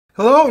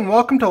Hello and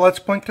welcome to Let's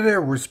Blink Today,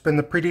 where we spin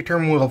the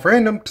predetermined wheel of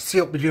random to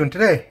see what we're doing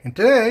today. And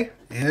today,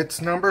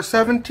 it's number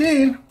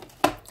 17.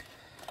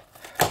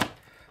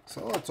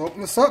 So let's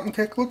open this up and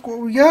take a look what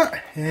we got.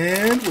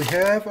 And we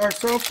have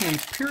ourselves an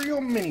Imperial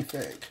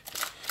minifig.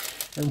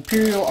 An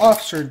Imperial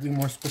officer to be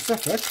more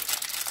specific.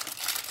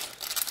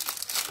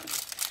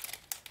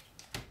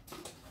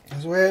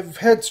 As we have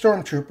had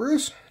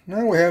stormtroopers,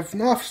 now we have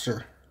an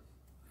officer.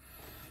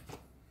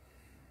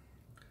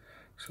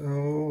 So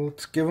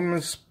let's give him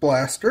his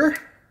blaster.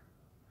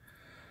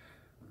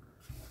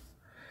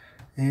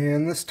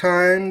 And this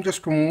time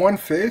just from one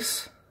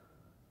face.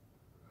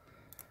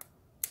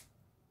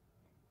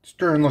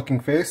 Stern looking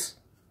face.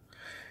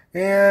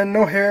 And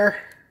no hair.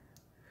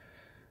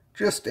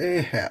 Just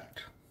a hat.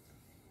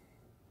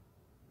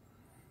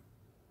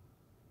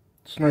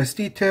 It's nice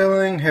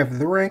detailing. Have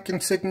the rank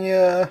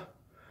insignia.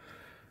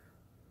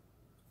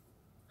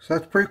 So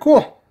that's pretty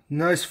cool.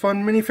 Nice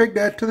fun minifig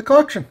to add to the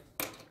collection.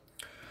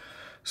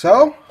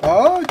 So,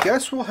 I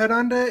guess we'll head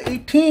on to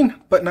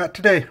 18, but not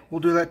today.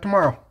 We'll do that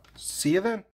tomorrow. See you then.